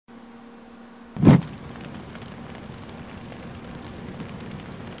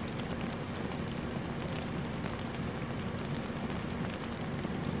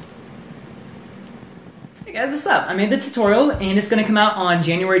Hey guys, what's up? I made the tutorial and it's going to come out on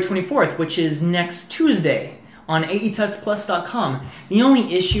January 24th, which is next Tuesday on aetutsplus.com. The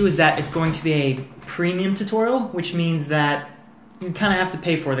only issue is that it's going to be a premium tutorial, which means that you kind of have to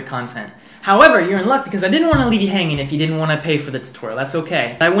pay for the content. However, you're in luck because I didn't want to leave you hanging if you didn't want to pay for the tutorial. That's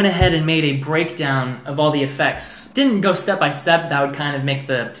okay. I went ahead and made a breakdown of all the effects. Didn't go step by step. That would kind of make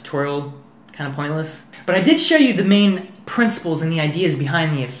the tutorial kind of pointless. But I did show you the main principles and the ideas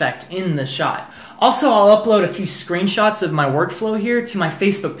behind the effect in the shot. Also, I'll upload a few screenshots of my workflow here to my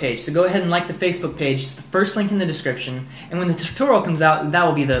Facebook page. So go ahead and like the Facebook page. It's the first link in the description. And when the tutorial comes out, that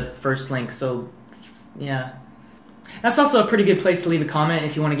will be the first link. So, yeah. That's also a pretty good place to leave a comment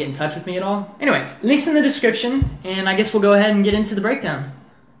if you want to get in touch with me at all. Anyway, links in the description, and I guess we'll go ahead and get into the breakdown.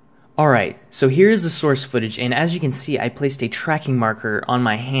 Alright, so here's the source footage, and as you can see, I placed a tracking marker on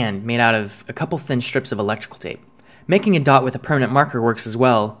my hand made out of a couple thin strips of electrical tape. Making a dot with a permanent marker works as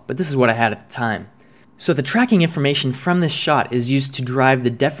well, but this is what I had at the time. So the tracking information from this shot is used to drive the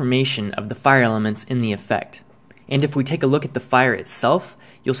deformation of the fire elements in the effect. And if we take a look at the fire itself,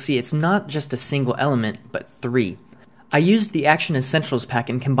 you'll see it's not just a single element, but three. I used the Action Essentials pack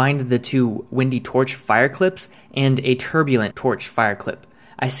and combined the two Windy Torch fire clips and a Turbulent Torch fire clip.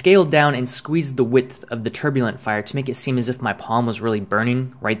 I scaled down and squeezed the width of the turbulent fire to make it seem as if my palm was really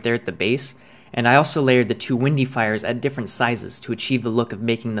burning right there at the base, and I also layered the two windy fires at different sizes to achieve the look of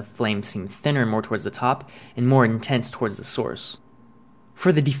making the flame seem thinner more towards the top and more intense towards the source.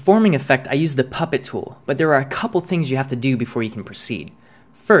 For the deforming effect, I used the puppet tool, but there are a couple things you have to do before you can proceed.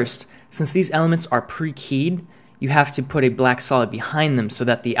 First, since these elements are pre-keyed, you have to put a black solid behind them so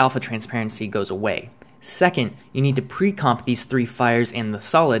that the alpha transparency goes away. Second, you need to pre-comp these three fires and the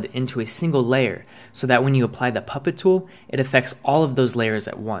solid into a single layer so that when you apply the puppet tool, it affects all of those layers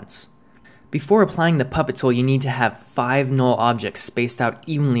at once. Before applying the puppet tool, you need to have 5 null objects spaced out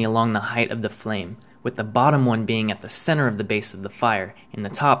evenly along the height of the flame, with the bottom one being at the center of the base of the fire, and the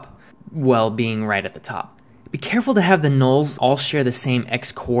top, well, being right at the top. Be careful to have the nulls all share the same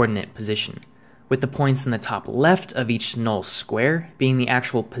x-coordinate position, with the points in the top left of each null square being the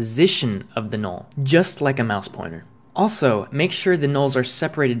actual position of the null, just like a mouse pointer. Also, make sure the nulls are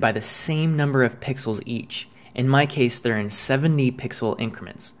separated by the same number of pixels each. In my case, they're in 70 pixel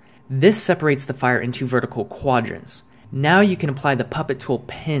increments. This separates the fire into vertical quadrants. Now you can apply the puppet tool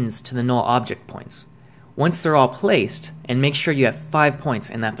pins to the null object points. Once they're all placed, and make sure you have 5 points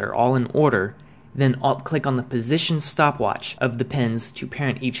and that they're all in order, then alt-click on the position stopwatch of the pins to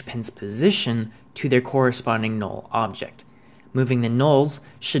parent each pin's position to their corresponding null object. Moving the nulls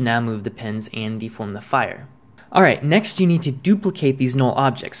should now move the pins and deform the fire. Alright, next you need to duplicate these null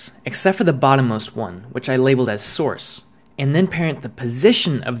objects, except for the bottommost one, which I labeled as source, and then parent the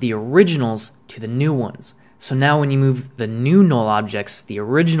position of the originals to the new ones. So now when you move the new null objects, the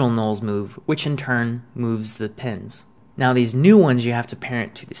original nulls move, which in turn moves the pins. Now these new ones you have to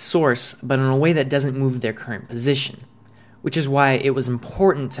parent to the source, but in a way that doesn't move their current position, which is why it was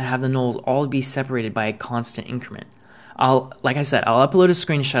important to have the nulls all be separated by a constant increment. Like I said, I'll upload a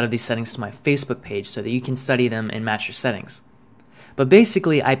screenshot of these settings to my Facebook page so that you can study them and match your settings. But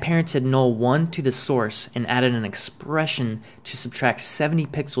basically, I parented null 1 to the source and added an expression to subtract 70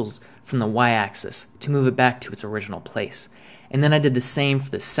 pixels from the y-axis to move it back to its original place. And then I did the same for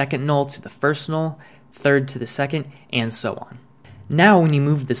the second null to the first null, third to the second, and so on. Now when you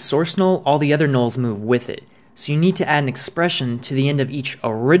move the source null, all the other nulls move with it. So you need to add an expression to the end of each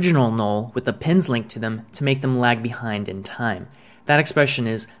original null with the pins linked to them to make them lag behind in time. That expression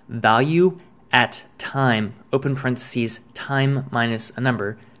is value at time, open parentheses, time minus a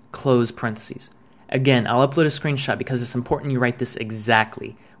number, close parentheses. Again, I'll upload a screenshot because it's important you write this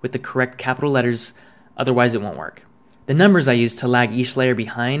exactly with the correct capital letters, otherwise it won't work. The numbers I use to lag each layer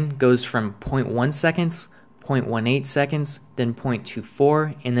behind goes from 0.1 seconds, 0.18 seconds, then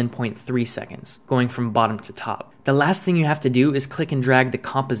 0.24, and then 0.3 seconds, going from bottom to top. The last thing you have to do is click and drag the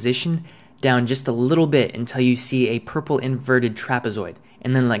composition down just a little bit until you see a purple inverted trapezoid,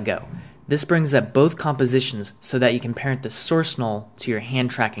 and then let go. This brings up both compositions so that you can parent the source null to your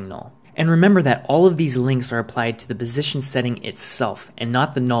hand tracking null. And remember that all of these links are applied to the position setting itself and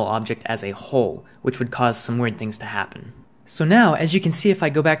not the null object as a whole, which would cause some weird things to happen. So now, as you can see if I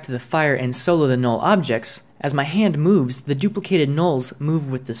go back to the fire and solo the null objects, as my hand moves, the duplicated nulls move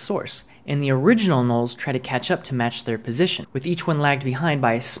with the source, and the original nulls try to catch up to match their position, with each one lagged behind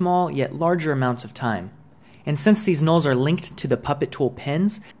by a small yet larger amount of time. And since these nulls are linked to the puppet tool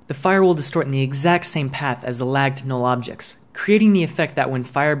pins, the fire will distort in the exact same path as the lagged null objects, creating the effect that when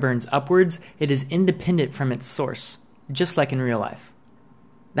fire burns upwards, it is independent from its source, just like in real life.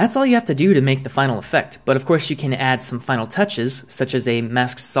 That's all you have to do to make the final effect, but of course you can add some final touches, such as a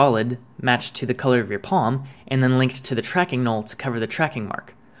masked solid matched to the color of your palm, and then linked to the tracking null to cover the tracking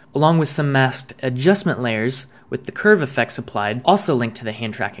mark, along with some masked adjustment layers with the curve effects applied, also linked to the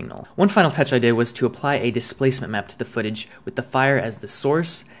hand tracking null. One final touch I did was to apply a displacement map to the footage with the fire as the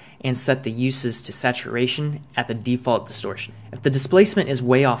source, and set the uses to saturation at the default distortion. If the displacement is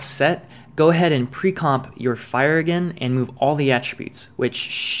way offset, go ahead and pre-comp your fire again and move all the attributes, which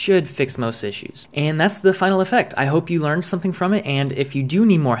should fix most issues. And that's the final effect. I hope you learned something from it, and if you do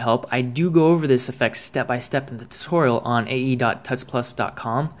need more help, I do go over this effect step by step in the tutorial on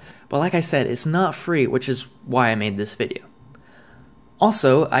ae.tutsplus.com, but like I said, it's not free, which is why I made this video.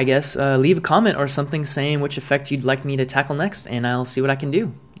 Also, I guess, leave a comment or something saying which effect you'd like me to tackle next, and I'll see what I can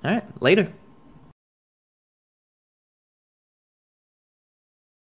do. Alright, later.